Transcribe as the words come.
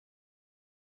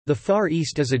The Far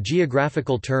East is a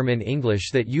geographical term in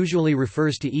English that usually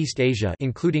refers to East Asia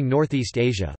including Northeast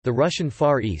Asia, the Russian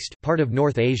Far East part of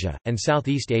North Asia, and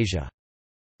Southeast Asia.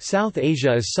 South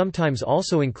Asia is sometimes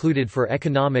also included for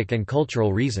economic and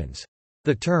cultural reasons.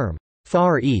 The term,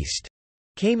 Far East,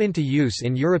 came into use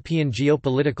in European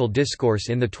geopolitical discourse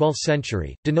in the 12th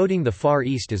century, denoting the Far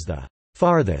East as the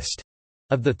farthest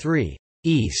of the three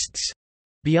Easts,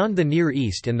 beyond the Near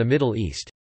East and the Middle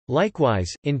East. Likewise,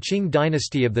 in Qing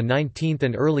dynasty of the 19th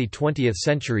and early 20th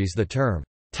centuries the term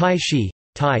Taishi,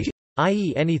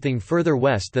 i.e. anything further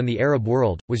west than the Arab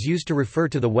world, was used to refer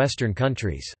to the Western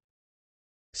countries.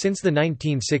 Since the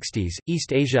 1960s,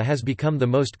 East Asia has become the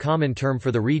most common term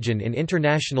for the region in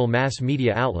international mass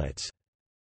media outlets.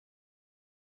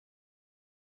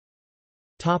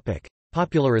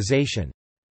 Popularization.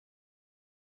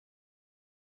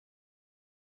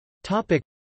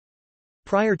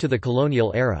 Prior to the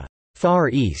colonial era, Far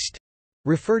East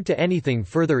referred to anything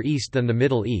further east than the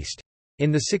Middle East.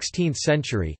 In the 16th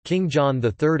century, King John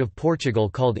III of Portugal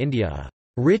called India a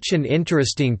rich and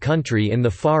interesting country in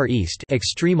the Far East,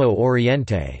 Extremo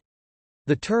Oriente.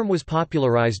 The term was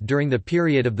popularized during the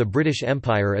period of the British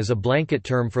Empire as a blanket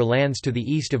term for lands to the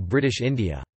east of British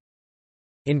India.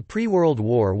 In pre-World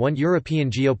War I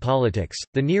European geopolitics,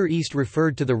 the Near East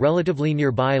referred to the relatively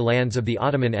nearby lands of the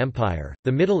Ottoman Empire,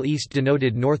 the Middle East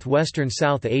denoted northwestern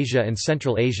South Asia and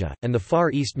Central Asia, and the Far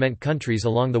East meant countries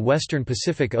along the western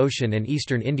Pacific Ocean and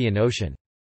eastern Indian Ocean.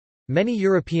 Many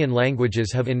European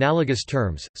languages have analogous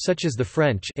terms, such as the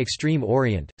French Extreme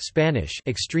Orient, Spanish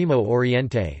Extremo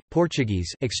Oriente, Portuguese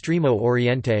Extremo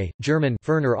Oriente, German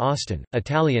Ferner Osten,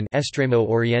 Italian Estremo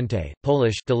Oriente,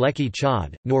 Polish Daleki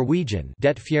Chad, Norwegian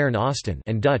Det Fjern Osten,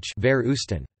 and Dutch Ver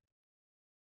Oosten.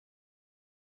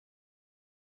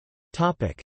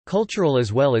 Topic: Cultural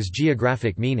as well as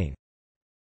geographic meaning.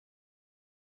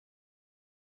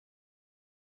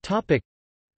 Topic: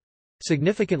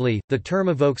 Significantly, the term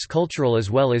evokes cultural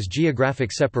as well as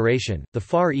geographic separation. The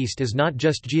Far East is not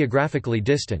just geographically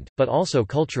distant, but also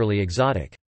culturally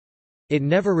exotic. It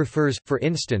never refers, for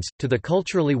instance, to the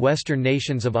culturally Western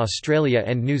nations of Australia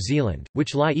and New Zealand,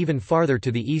 which lie even farther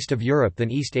to the east of Europe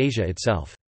than East Asia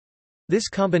itself. This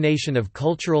combination of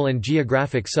cultural and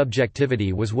geographic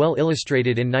subjectivity was well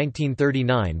illustrated in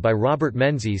 1939 by Robert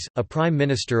Menzies, a Prime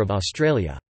Minister of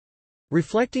Australia.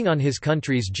 Reflecting on his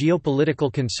country's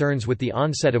geopolitical concerns with the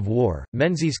onset of war,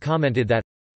 Menzies commented that,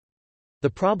 "The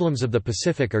problems of the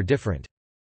Pacific are different.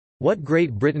 What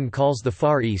Great Britain calls the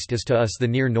Far East is to us the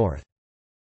Near North."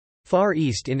 Far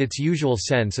East in its usual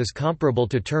sense is comparable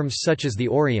to terms such as the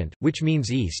Orient, which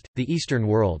means East, the Eastern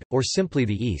world, or simply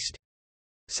the East.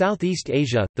 Southeast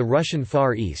Asia, the Russian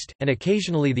Far East, and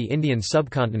occasionally the Indian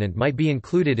subcontinent might be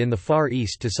included in the Far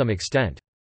East to some extent.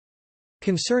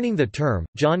 Concerning the term,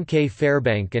 John K.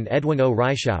 Fairbank and Edwin O.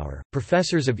 Reischauer,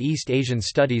 professors of East Asian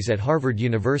Studies at Harvard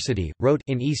University, wrote,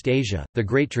 "In East Asia, the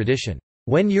Great Tradition.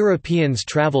 When Europeans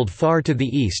traveled far to the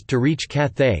east to reach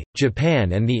Cathay,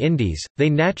 Japan and the Indies,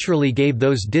 they naturally gave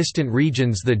those distant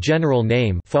regions the general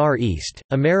name Far East.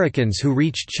 Americans who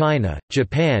reached China,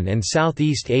 Japan and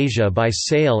Southeast Asia by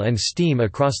sail and steam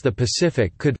across the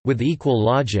Pacific could, with equal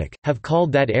logic, have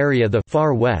called that area the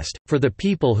Far West. For the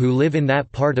people who live in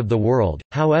that part of the world,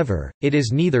 however, it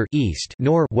is neither east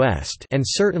nor west and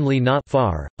certainly not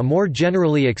far. A more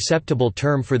generally acceptable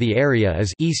term for the area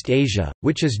is East Asia,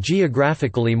 which is geographically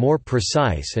more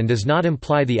precise and does not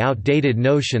imply the outdated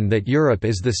notion that Europe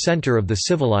is the center of the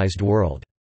civilized world."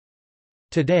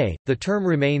 Today, the term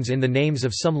remains in the names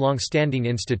of some long-standing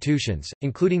institutions,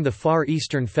 including the Far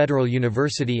Eastern Federal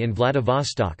University in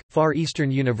Vladivostok, Far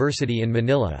Eastern University in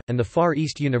Manila, and the Far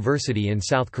East University in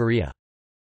South Korea.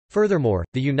 Furthermore,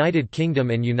 the United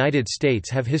Kingdom and United States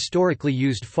have historically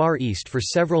used Far East for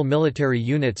several military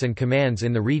units and commands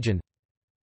in the region.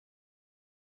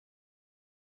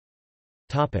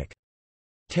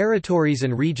 Territories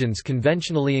and regions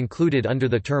conventionally included under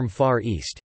the term Far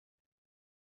East.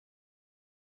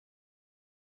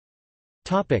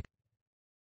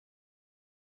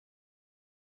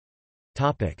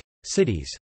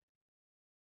 Cities.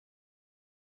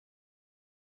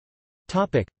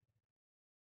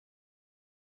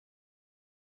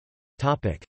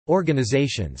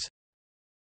 Organizations.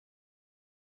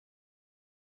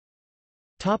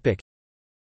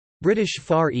 British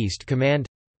Far East Command,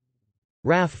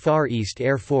 RAF Far East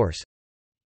Air Force,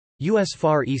 U.S.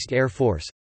 Far East Air Force,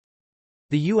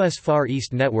 the U.S. Far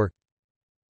East Network.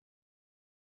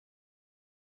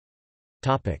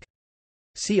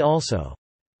 See also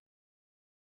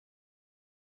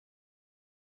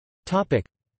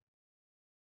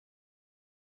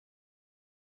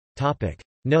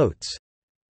Notes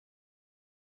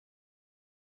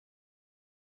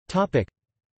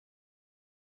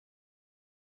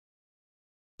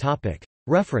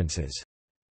References.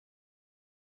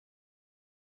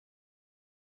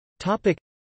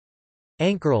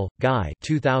 Ankerl, Guy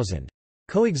 2000.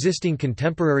 Coexisting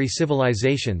Contemporary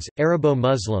Civilizations,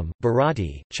 Arabo-Muslim,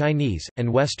 Bharati, Chinese,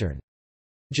 and Western.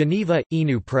 Geneva,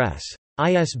 Inu Press.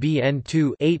 ISBN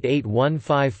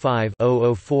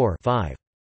 2-88155-004-5.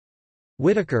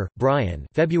 Whitaker, Brian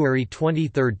February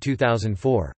 23,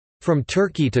 2004. From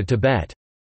Turkey to Tibet.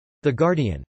 The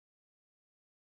Guardian.